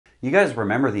You guys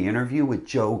remember the interview with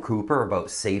Joe Cooper about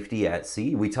safety at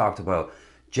sea? We talked about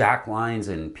jack lines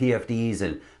and PFDs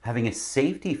and having a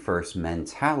safety first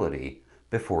mentality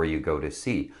before you go to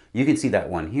sea. You can see that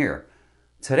one here.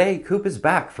 Today, Coop is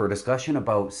back for a discussion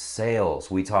about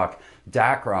sails. We talk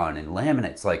Dacron and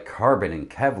laminates like carbon and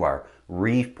Kevlar,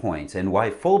 reef points, and why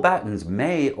full battens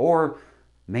may or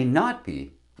may not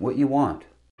be what you want.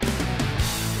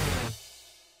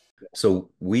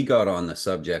 So we got on the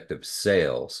subject of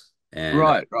sales, and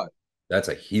Right, right. that's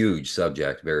a huge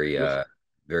subject, very Yes.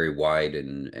 very wide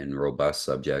and robust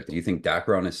subject. Do you think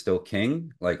Dacron is still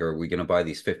king? Like, are we going to buy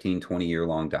these 15, 20 year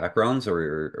long Dacrons,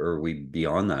 or are we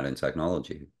beyond that in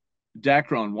technology?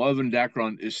 Dacron, woven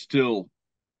Dacron is still,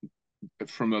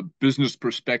 from a business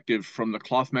perspective, from the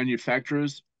cloth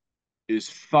manufacturers, is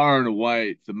far and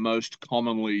away the most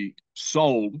commonly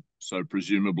sold, so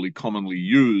presumably commonly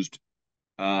used,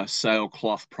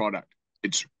 sailcloth product.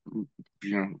 It's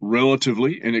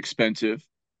relatively inexpensive.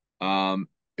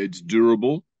 It's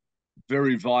durable,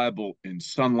 very viable in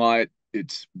sunlight.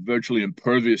 It's virtually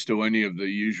impervious to any of the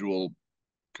usual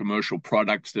commercial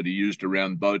products that are used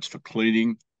around boats for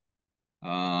cleaning.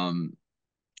 Um,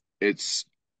 it's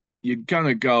You're going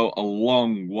to go a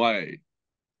long way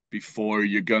before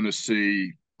you're going to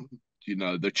see,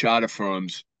 the charter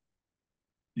firms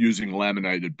using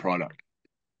laminated product.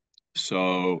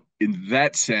 So, in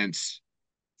that sense,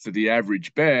 for the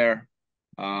average bear,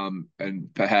 and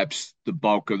perhaps the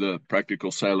bulk of the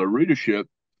practical sailor readership,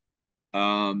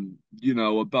 a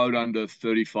boat under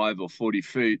 35 or 40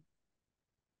 feet,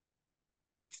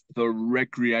 the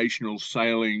recreational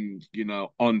sailing,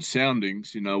 on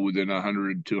soundings, within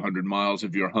 100, 200 miles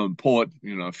of your home port,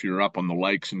 if you're up on the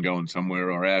lakes and going somewhere,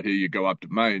 or out here, you go up to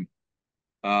Maine.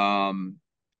 Um,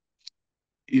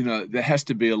 there has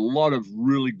to be a lot of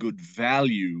really good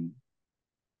value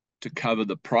to cover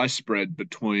the price spread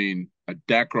between a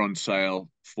Dacron sale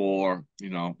for,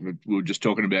 we were just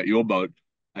talking about your boat,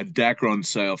 a Dacron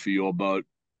sale for your boat,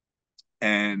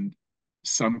 and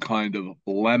some kind of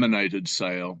laminated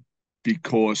sale,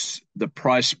 because the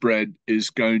price spread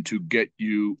is going to get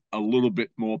you a little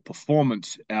bit more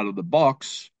performance out of the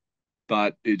box,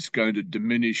 but it's going to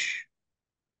diminish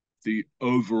the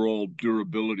overall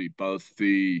durability, both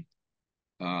the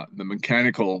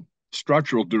mechanical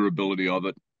structural durability of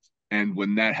it, and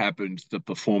when that happens, the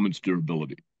performance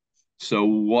durability. So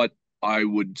what I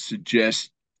would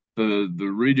suggest for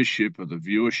the readership or the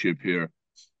viewership here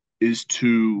is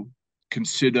to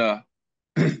consider,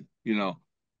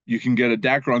 you can get a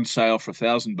Dacron sale for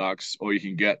 $1,000, or you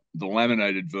can get the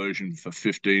laminated version for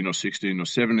 15 or 16 or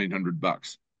 1,700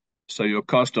 bucks. So your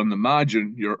cost on the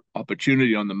margin, your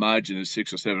opportunity on the margin is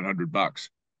 $600 or $700.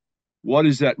 What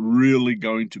is that really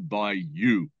going to buy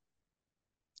you?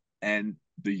 And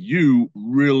the U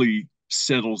really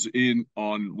settles in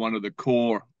on one of the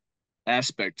core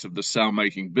aspects of the sail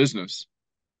making business.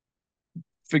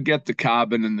 Forget the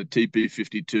carbon and the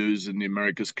TP52s and the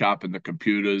America's Cup and the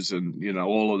computers and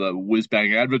all of the whiz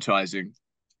bang advertising.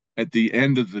 At the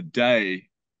end of the day,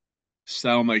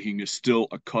 sail making is still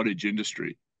a cottage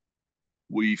industry.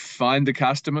 We find the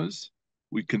customers,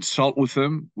 we consult with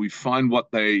them, we find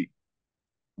what they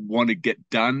want to get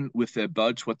done with their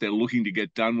boats, what they're looking to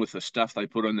get done with the stuff they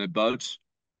put on their boats.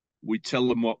 We tell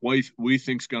them what we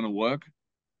think is going to work.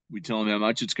 We tell them how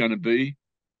much it's going to be.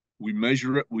 We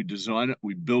measure it, we design it,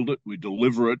 we build it, we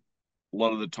deliver it. A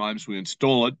lot of the times we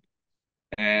install it,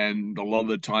 and a lot of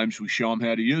the times we show them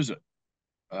how to use it.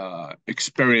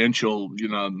 Experiential,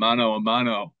 mano a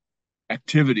mano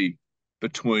activity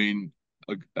between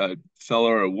a fella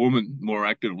or a woman,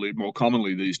 more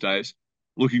commonly these days,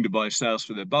 looking to buy sails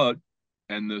for their boat,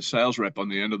 and the sales rep on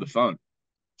the end of the phone.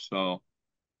 So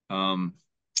um,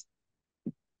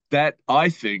 that, I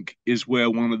think, is where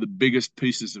one of the biggest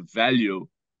pieces of value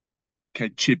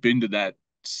can chip into that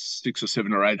 600 or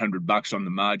 700 or 800 bucks on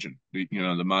the margin,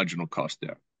 the marginal cost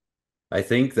there. I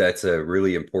think that's a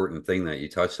really important thing that you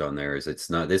touched on there is it's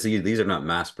not these are not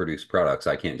mass produced products.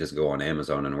 I can't just go on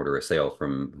Amazon and order a sail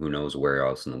from who knows where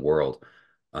else in the world.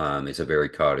 It's a very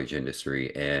cottage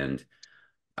industry. And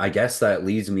I guess that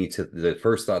leads me to the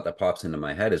first thought that pops into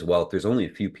my head is, well, if there's only a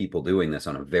few people doing this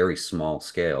on a very small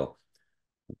scale,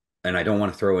 and I don't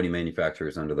want to throw any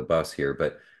manufacturers under the bus here,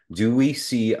 but do we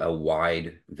see a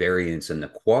wide variance in the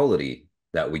quality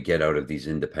that we get out of these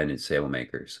independent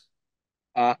sailmakers?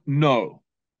 No,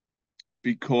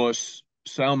 because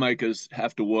sailmakers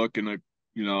have to work in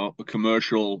a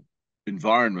commercial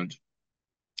environment,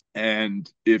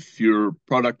 and if your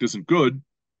product isn't good,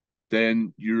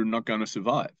 then you're not going to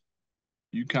survive.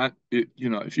 You can't,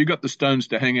 if you got the stones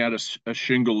to hang out a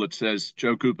shingle that says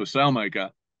Joe Cooper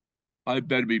Sailmaker, I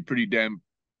better be pretty damn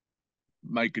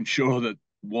making sure that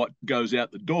what goes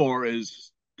out the door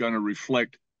is going to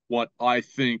reflect what I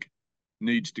think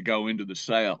needs to go into the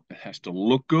sail. It has to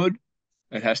look good.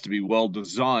 It has to be well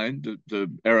designed,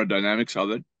 the aerodynamics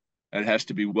of it. It has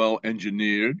to be well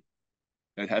engineered.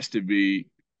 It has to be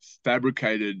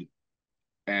fabricated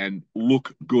and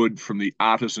look good from the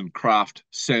artisan craft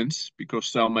sense, because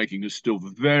sail making is still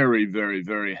very, very,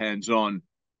 very hands on.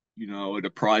 At a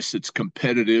price that's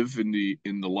competitive in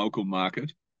the local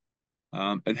market.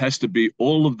 It has to be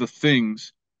all of the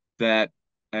things that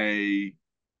a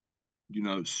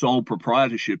sole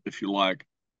proprietorship, if you like,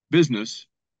 business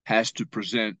has to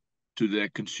present to their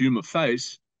consumer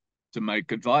face to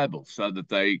make it viable, so that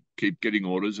they keep getting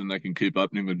orders and they can keep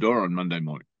opening the door on Monday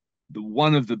morning.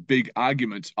 One of the big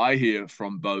arguments I hear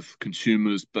from both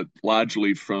consumers, but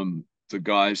largely from the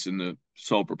guys in the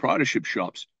sole proprietorship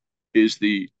shops, is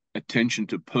the attention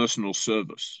to personal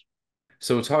service.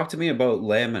 So talk to me about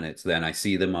laminates then. I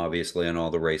see them obviously on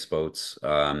all the race boats.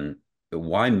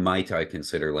 Why might I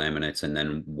consider laminates, and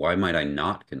then why might I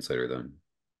not consider them?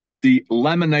 The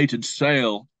laminated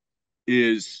sail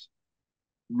is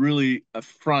really a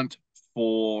front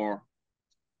for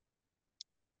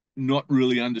not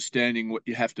really understanding what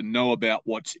you have to know about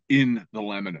what's in the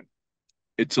laminate.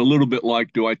 It's a little bit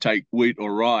like, do I take wheat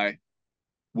or rye,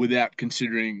 without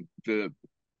considering the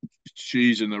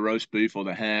cheese and the roast beef or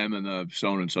the ham and the so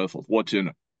on and so forth, what's in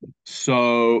it.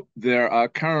 So there are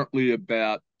currently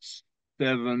about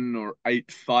 7 or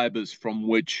 8 fibers from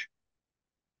which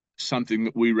something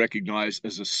that we recognize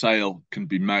as a sail can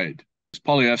be made. It's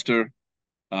polyester,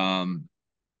 um,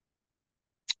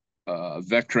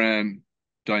 Vectran,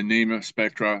 Dyneema,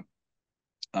 Spectra,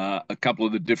 a couple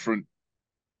of the different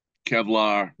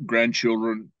Kevlar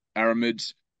grandchildren,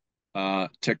 Aramids,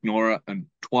 Technora, and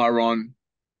Twyron,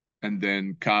 and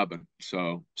then carbon.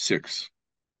 So 6.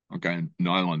 Okay,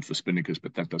 nylon for spinnakers,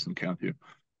 but that doesn't count here.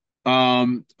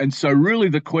 And so really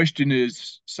the question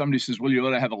is, somebody says, well, you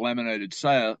ought to have a laminated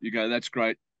sail. You go, that's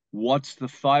great. What's the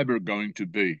fiber going to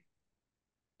be?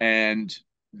 And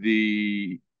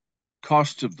the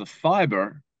costs of the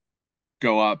fiber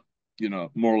go up,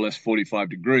 more or less 45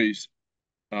 degrees,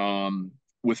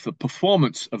 with the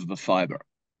performance of the fiber.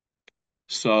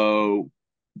 So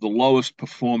the lowest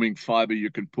performing fiber you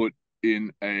can put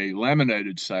in a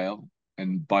laminated sail,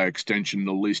 and by extension,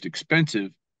 the least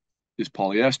expensive, is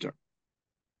polyester.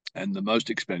 And the most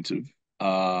expensive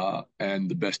and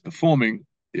the best performing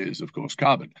is, of course,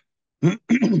 carbon.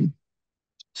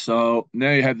 So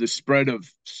now you have this spread of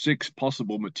 6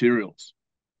 possible materials.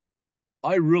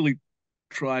 I really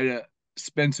try to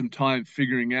spend some time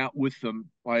figuring out with them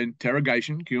by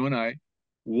interrogation, Q&A,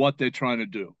 what they're trying to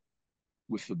do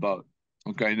with the boat.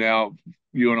 Okay, now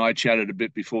you and I chatted a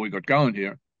bit before we got going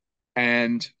here,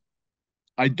 and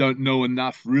I don't know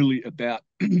enough really about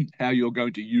how you're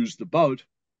going to use the boat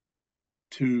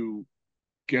to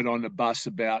get on a bus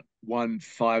about one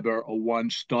fiber or one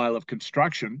style of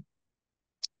construction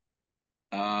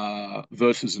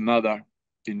versus another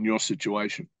in your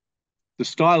situation. The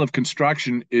style of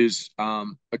construction is a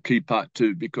key part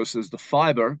too, because there's the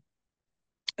fiber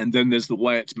and then there's the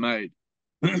way it's made,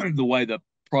 the way the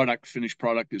finished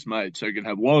product is made. So you can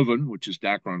have woven, which is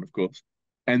Dacron, of course,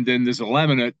 and then there's a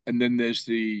laminate, and then there's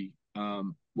the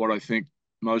what I think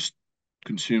most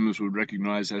consumers would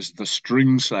recognize as the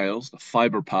string sails, the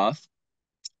fiber path.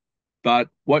 But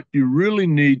what you really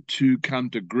need to come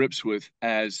to grips with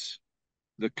as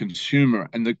the consumer,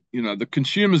 and the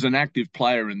consumer's an active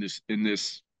player in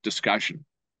this discussion.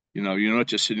 You're not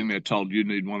just sitting there told you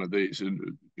need one of these.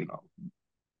 And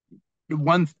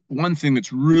one thing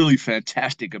that's really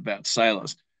fantastic about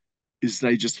sailors is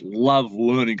they just love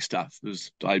learning stuff.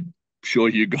 I'm sure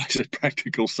you guys at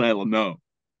Practical Sailor know.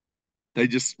 They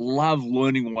just love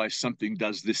learning why something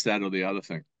does this, that, or the other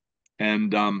thing.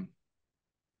 And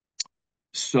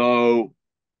so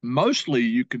mostly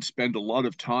you can spend a lot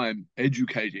of time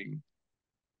educating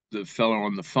the fellow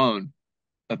on the phone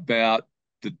about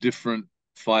the different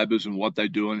fibers and what they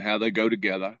do and how they go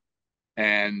together,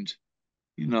 and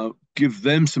give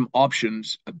them some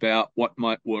options about what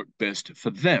might work best for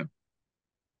them.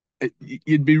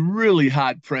 You'd be really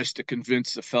hard pressed to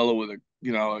convince a fellow with a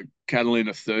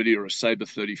Catalina 30 or a Sabre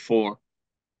 34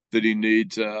 that he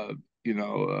needs a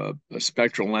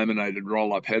spectral laminated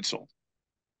roll up headsail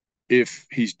if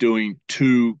he's doing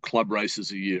 2 club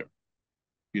races a year.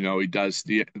 He does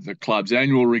the club's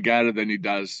annual regatta, then he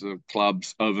does the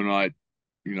club's overnight.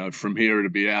 From here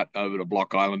it'll be out over to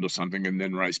Block Island or something, and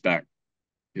then race back.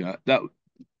 That,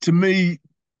 to me,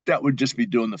 that would just be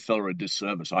doing the fella a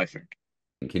disservice, I think.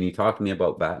 Can you talk to me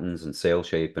about battens and sail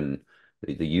shape and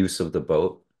The use of the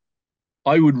boat.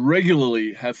 I would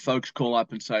regularly have folks call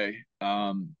up and say,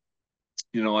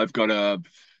 I've got a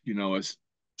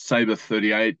Sabre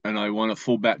 38 and I want a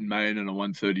full batten main and a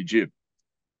 130 jib.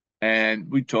 And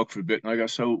we'd talk for a bit and I go,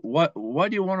 so why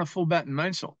do you want a full batten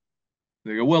mainsail?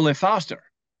 They go, well, they're faster.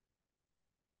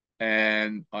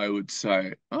 And I would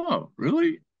say, oh,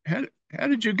 really? How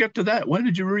did you get to that? Where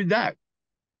did you read that?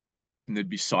 And there'd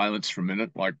be silence for a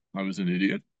minute, like I was an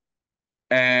idiot.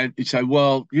 And he'd say,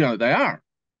 well, they are,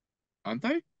 aren't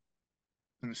they?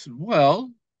 And I said,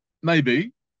 well,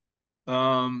 maybe.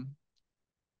 Um,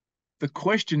 the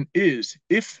question is,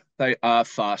 if they are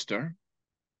faster,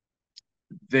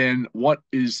 then what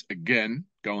is, again,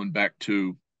 going back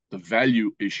to the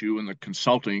value issue and the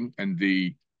consulting and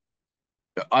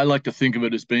I like to think of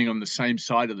it as being on the same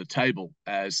side of the table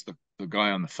as the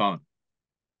guy on the phone.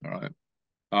 All right.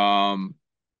 Um,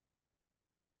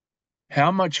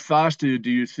 how much faster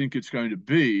do you think it's going to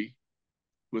be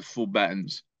with full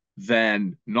battens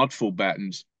than not full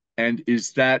battens? And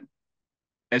is that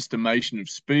estimation of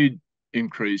speed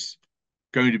increase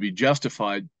going to be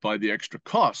justified by the extra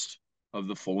cost of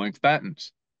the full length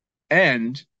battens?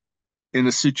 And in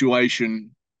the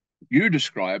situation you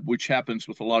describe, which happens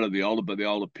with a lot of the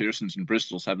older Pearsons and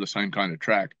Bristols have the same kind of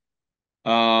track.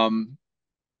 Um,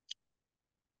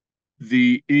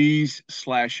 the ease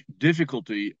slash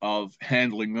difficulty of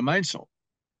handling the mainsail.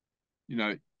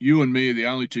 You and me are the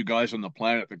only two guys on the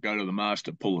planet that go to the mast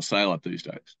to pull the sail up these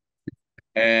days.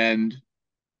 And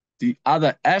the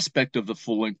other aspect of the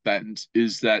full length battens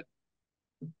is that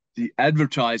the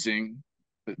advertising,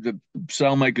 the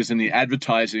sailmakers in the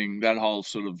advertising, that whole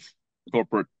sort of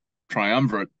corporate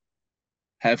triumvirate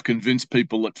have convinced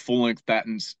people that full length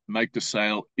battens make the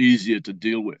sail easier to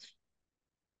deal with.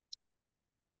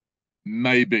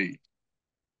 Maybe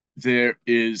there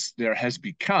has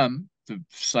become the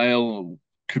sail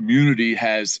community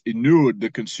has inured the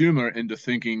consumer into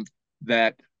thinking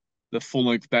that the full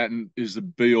length batten is the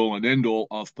be all and end all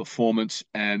of performance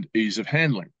and ease of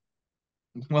handling.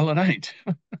 Well, it ain't,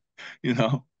 you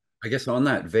know. I guess on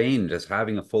that vein, does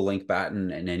having a full length batten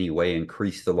in any way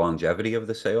increase the longevity of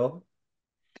the sail?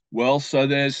 Well, so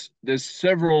there's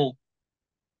several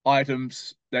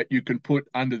items that you can put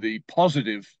under the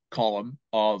positive column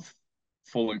of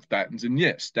full length battens, and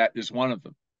yes, that is one of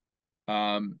them.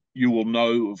 You will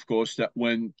know, of course, that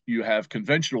when you have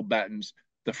conventional battens,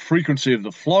 the frequency of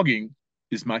the flogging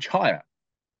is much higher,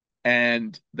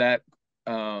 and that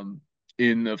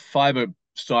in the fibre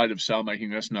side of sail making,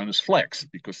 that's known as flex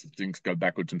because the things go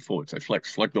backwards and forwards. They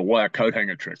flex like the wire coat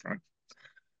hanger trick, right?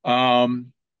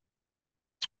 Um,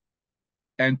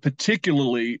 and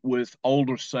particularly with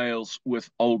older sails with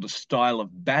older style of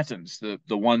battens,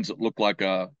 the ones that look like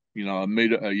a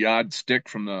yard stick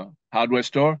from the hardware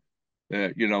store,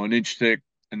 an inch thick,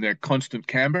 and they're constant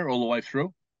camber all the way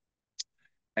through.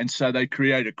 And so they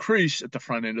create a crease at the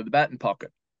front end of the batten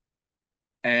pocket,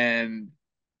 and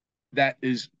that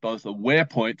is both a wear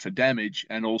point for damage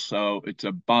and also it's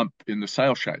a bump in the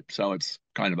sail shape, so it's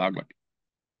kind of ugly.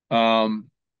 Um,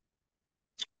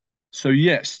 so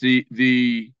yes,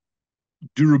 the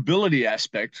durability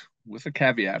aspect, with a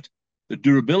caveat, the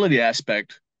durability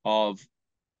aspect of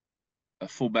a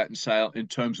full batten sail in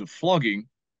terms of flogging,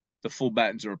 the full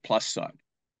battens are a plus side.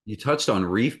 You touched on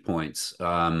reef points.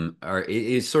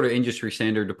 Is sort of industry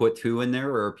standard to put two in there,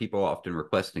 or are people often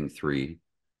requesting three?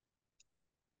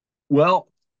 Well,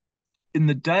 in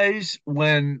the days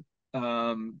when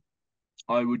I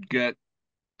would get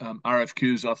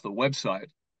RFQs off the website,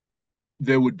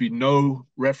 there would be no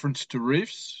reference to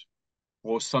reefs,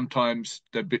 or sometimes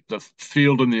the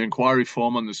field in the inquiry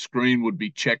form on the screen would be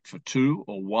checked for two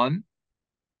or one.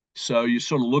 So you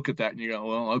sort of look at that and you go,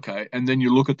 well, okay. And then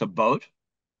you look at the boat,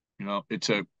 it's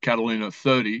a Catalina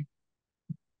 30.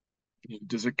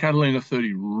 Does a Catalina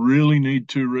 30 really need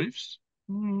two reefs?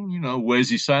 Where's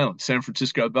he sailing? San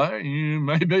Francisco Bay?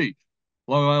 Maybe.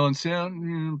 Long Island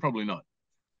Sound? Probably not.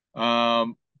 A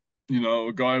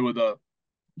guy with a,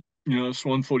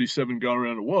 Swan 47 go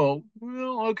around the world.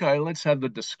 Well, okay, let's have the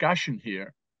discussion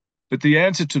here. But the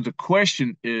answer to the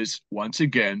question is, once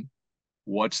again,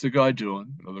 what's the guy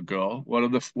doing or the girl? What are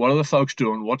the folks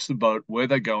doing? What's the boat? Where are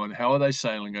they going? How are they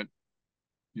sailing it?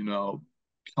 You know,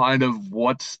 kind of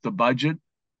what's the budget?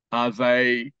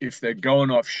 If they're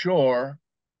going offshore,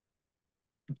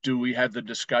 do we have the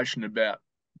discussion about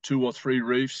two or three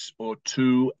reefs or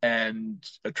two and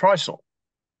a trysail?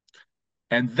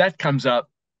 And that comes up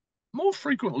more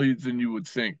frequently than you would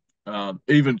think,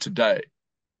 even today.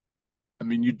 I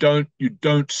mean, you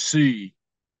don't see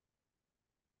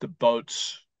the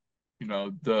boats,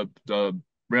 the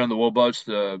round the world boats,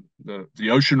 the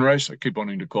ocean race. I keep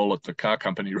wanting to call it the car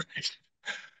company race.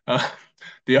 Uh,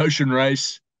 the ocean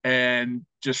race, and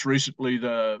just recently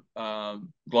the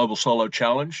Global Solo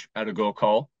Challenge at a Gore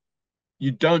Cole.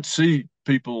 You don't see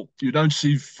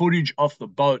footage off the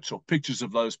boats or pictures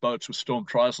of those boats with storm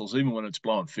trysails, even when it's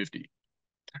blowing 50.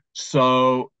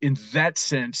 So, in that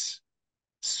sense,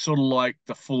 sort of like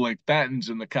the full length battens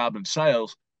and the carbon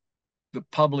sails, the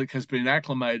public has been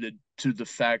acclimated to the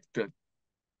fact that,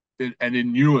 and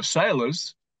in newer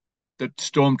sailors, that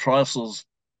storm trysails,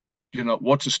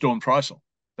 what's a storm trysail?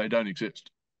 They don't exist,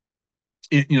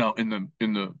 in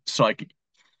the psyche.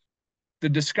 The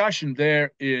discussion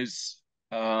there is,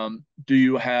 do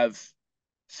you have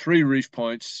three reef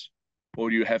points or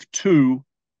do you have two,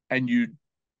 and you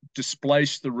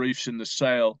displace the reefs in the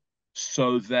sail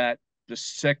so that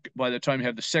by the time you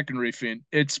have the second reef in,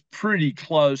 it's pretty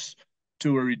close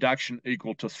to a reduction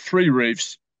equal to three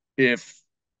reefs if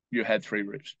you had three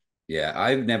reefs. Yeah,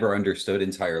 I've never understood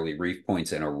entirely reef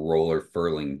points in a roller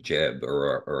furling jib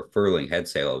or a furling head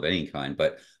sail of any kind,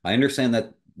 but I understand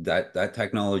that that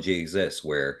technology exists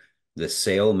where the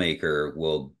sail maker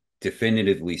will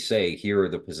definitively say, here are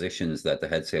the positions that the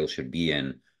head sail should be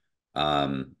in,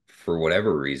 for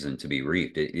whatever reason to be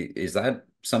reefed. Is that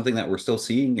something that we're still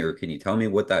seeing, or can you tell me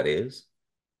what that is?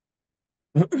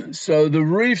 So the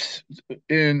reefs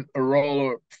in a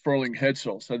roller furling head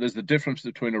sail. So there's the difference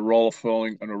between a roller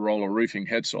furling and a roller reefing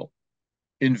head sail.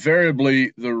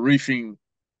 Invariably, the reefing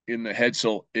in the head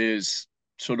sail is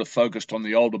sort of focused on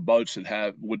the older boats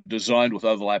that were designed with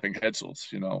overlapping head sails,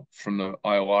 from the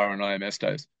IOR and IMS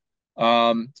days.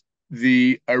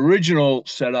 The original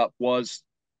setup was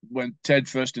when Ted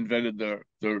first invented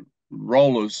the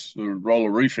rollers, the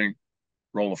roller reefing,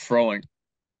 roller furling.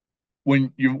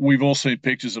 We've all seen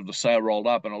pictures of the sail rolled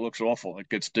up, and it looks awful. It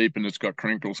gets deep and it's got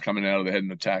crinkles coming out of the head and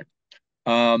the tack.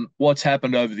 What's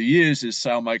happened over the years is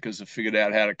sail makers have figured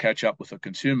out how to catch up with the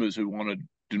consumers who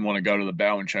didn't want to go to the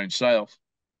bow and change sails,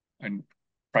 and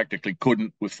practically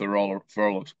couldn't with the roller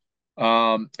furlers.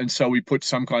 And so we put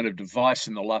some kind of device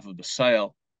in the luff of the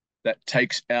sail that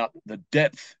takes out the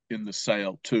depth in the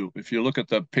sail too. If you look at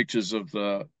the pictures of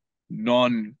the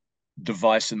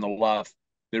non-device in the luff,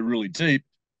 they're really deep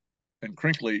and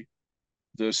crinkly.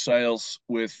 The sails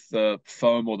with the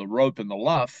foam or the rope in the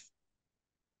luff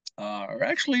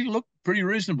actually look pretty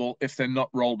reasonable if they're not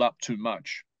rolled up too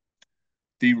much.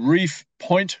 The reef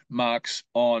point marks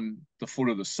on the foot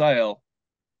of the sail,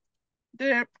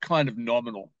 they're kind of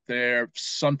nominal. They're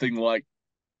something like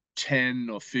 10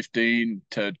 or 15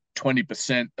 to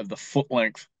 20% of the foot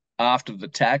length after the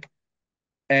tack.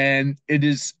 And it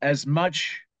is as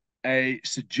much a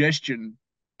suggestion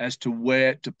as to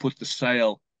where to put the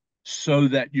sail so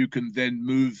that you can then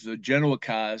move the Genoa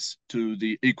cars to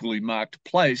the equally marked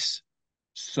place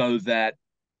so that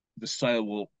the sail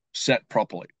will set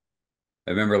properly.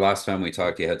 I remember last time we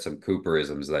talked, you had some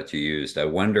Cooperisms that you used. I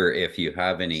wonder if you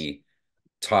have any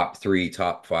top three,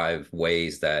 top five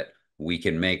ways that we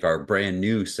can make our brand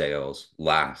new sails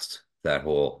last that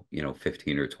whole,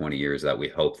 15 or 20 years that we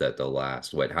hope that they'll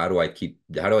last. How do I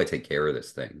take care of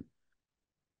this thing?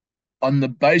 On the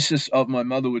basis of my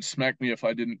mother would smack me if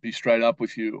I didn't be straight up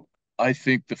with you, I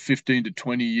think the 15 to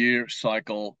 20-year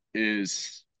cycle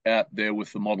is out there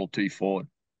with the Model T Ford.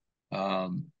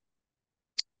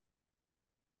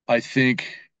 I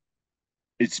think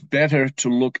it's better to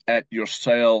look at your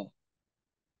sales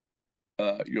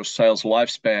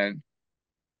lifespan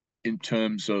in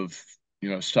terms of,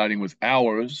 starting with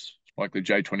hours, like the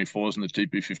J24s and the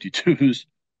TP52s,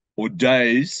 or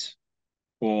days,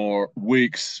 or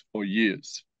weeks, or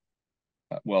years.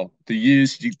 Well, the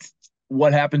years,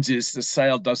 what happens is the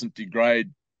sail doesn't degrade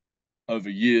over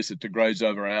years, it degrades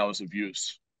over hours of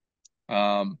use.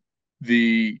 Um,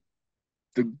 the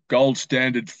the gold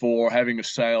standard for having a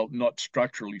sail not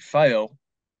structurally fail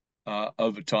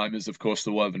over time is, of course,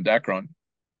 the woven Dacron.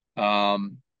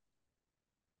 Um,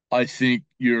 I think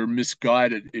you're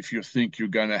misguided if you think you're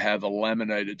going to have a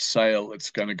laminated sail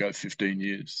that's going to go 15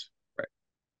 years. Right.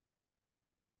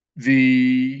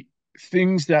 The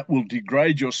things that will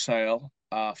degrade your sail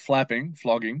are flapping,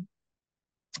 flogging,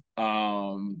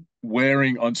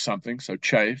 wearing on something, so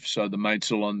chafe, so the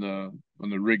mainsail on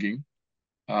the rigging,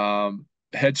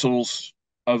 headsails,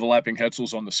 overlapping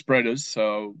headsails on the spreaders.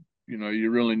 So,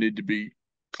 you really need to be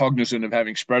cognizant of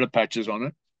having spreader patches on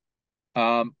it.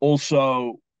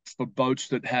 Also, for boats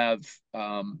that have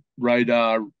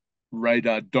radar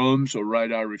domes or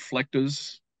radar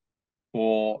reflectors,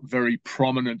 or very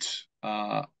prominent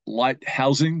light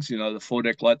housings, the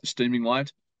foredeck light, the steaming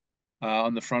light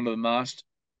on the front of the mast,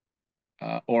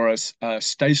 or a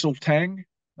staysail tang.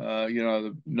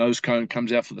 The nose cone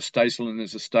comes out for the staysail and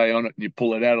there's a stay on it, and you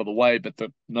pull it out of the way, but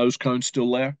the nose cone's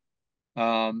still there.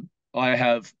 I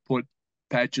have put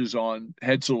patches on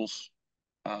headsails,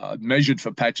 measured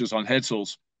for patches on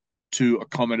headsails to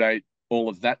accommodate all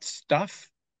of that stuff.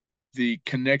 The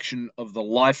connection of the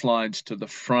lifelines to the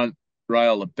front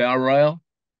rail, the bow rail.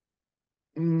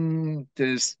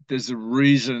 There's a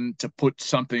reason to put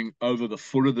something over the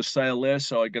foot of the sail there,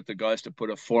 so I get the guys to put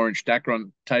a 4-inch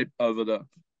Dacron tape over the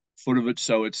foot of it,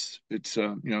 so it's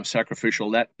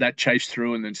sacrificial. That chafes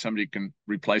through, and then somebody can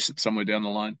replace it somewhere down the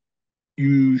line.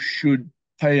 You should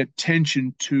pay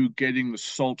attention to getting the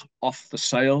salt off the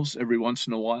sails every once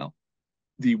in a while.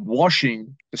 The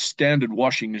standard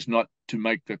washing is not to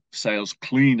make the sails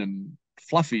clean and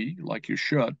fluffy like you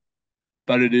should,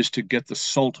 but it is to get the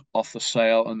salt off the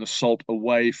sail and the salt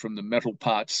away from the metal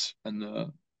parts and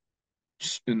the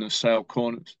in the sail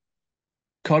corners.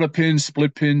 Cotter pins,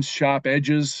 split pins, sharp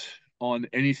edges on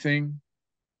anything.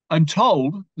 I'm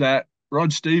told that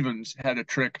Rod Stevens had a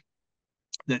trick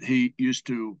that he used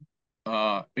to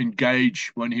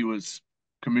engage when he was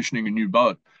commissioning a new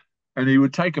boat, and he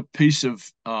would take a piece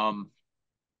of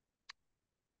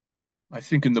I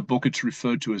think in the book it's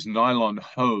referred to as nylon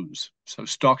hose, so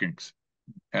stockings,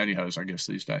 pantyhose, I guess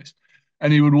these days.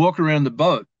 And he would walk around the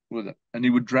boat with it, and he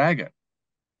would drag it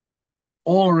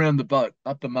all around the boat,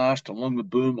 up the mast, along the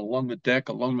boom, along the deck,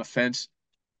 along the fence,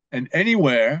 and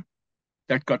anywhere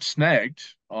that got snagged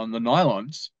on the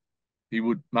nylons, he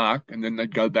would mark, and then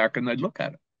they'd go back and they'd look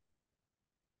at it.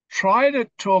 Try to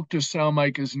talk to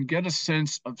sailmakers and get a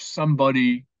sense of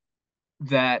somebody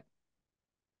that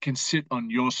can sit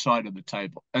on your side of the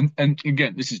table. And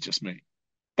again, this is just me,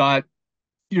 but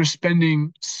you're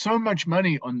spending so much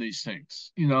money on these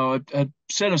things. A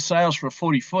set of sails for a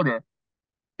 40-footer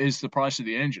is the price of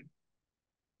the engine.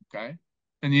 Okay.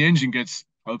 And the engine gets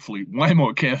hopefully way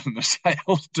more care than the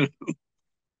sails do.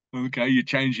 Okay. You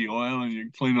change the oil and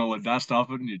you clean all the dust off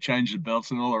it and you change the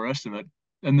belts and all the rest of it.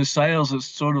 And the sails is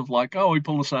sort of like, oh, we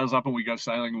pull the sails up and we go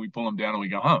sailing, and we pull them down and we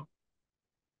go home.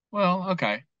 Well,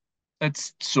 okay.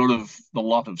 That's sort of the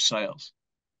lot of sails.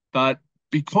 But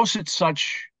because there's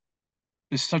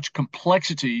such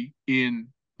complexity in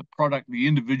the product, the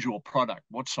individual product.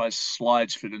 What size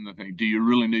slides fit in the thing? Do you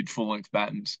really need full length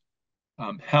battens?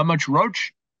 How much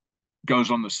roach goes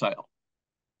on the sail?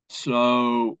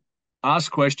 So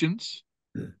ask questions.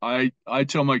 I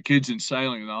tell my kids in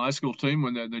sailing in the high school team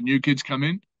when the new kids come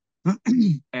in,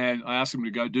 and I ask them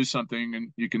to go do something,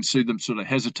 and you can see them sort of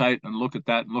hesitate and look at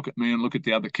that and look at me and look at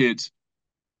the other kids,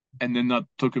 and then they'll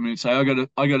look at me and say,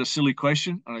 "I got a silly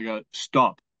question," and I go,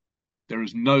 "Stop. There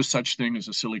is no such thing as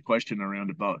a silly question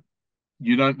around a boat.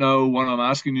 You don't know what I'm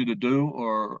asking you to do,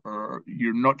 or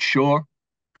you're not sure.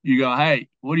 You go, hey,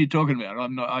 what are you talking about?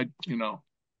 I'm not.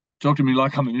 Talk to me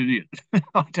like I'm an idiot.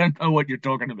 I don't know what you're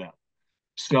talking about.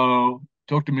 So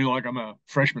talk to me like I'm a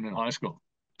freshman in high school.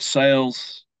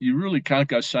 Sails, you really can't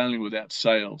go sailing without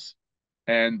sails,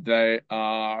 and they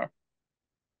are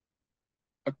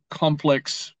a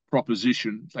complex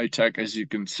proposition. They take, as you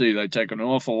can see, they take an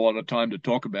awful lot of time to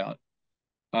talk about.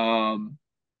 Um,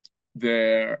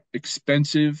 they're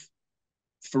expensive.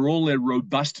 For all their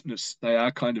robustness, they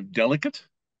are kind of delicate.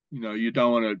 You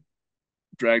don't want to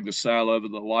drag the sail over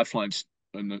the lifelines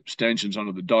and the stanchions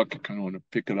onto the dock. You kind of want to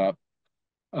pick it up.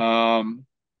 Um,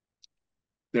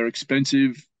 they're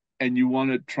expensive, and you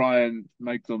want to try and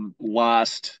make them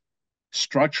last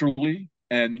structurally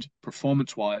and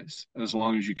performance-wise as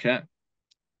long as you can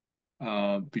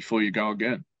before you go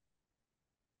again.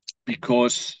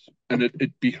 And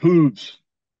it behooves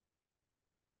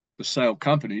the sail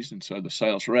companies, and so the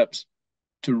sales reps,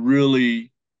 to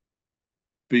really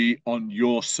be on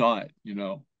your side.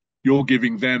 You're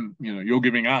giving them, you're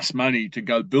giving us money to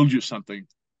go build you something,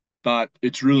 but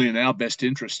it's really in our best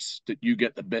interests that you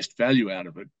get the best value out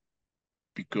of it,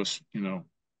 because you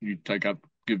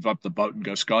give up the boat and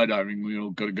go skydiving. We all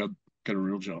got to go get a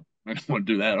real job. I don't want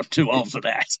to do that. I'm too old for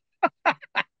that.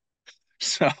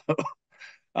 So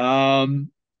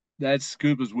that's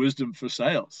Cooper's wisdom for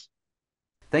sales.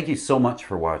 Thank you so much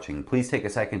for watching. Please take a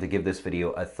second to give this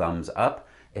video a thumbs up.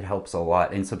 It helps a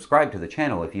lot. And subscribe to the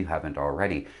channel if you haven't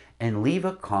already. And leave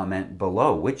a comment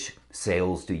below. Which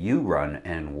sails do you run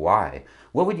and why?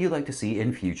 What would you like to see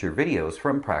in future videos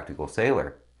from Practical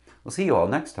Sailor? We'll see you all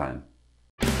next time.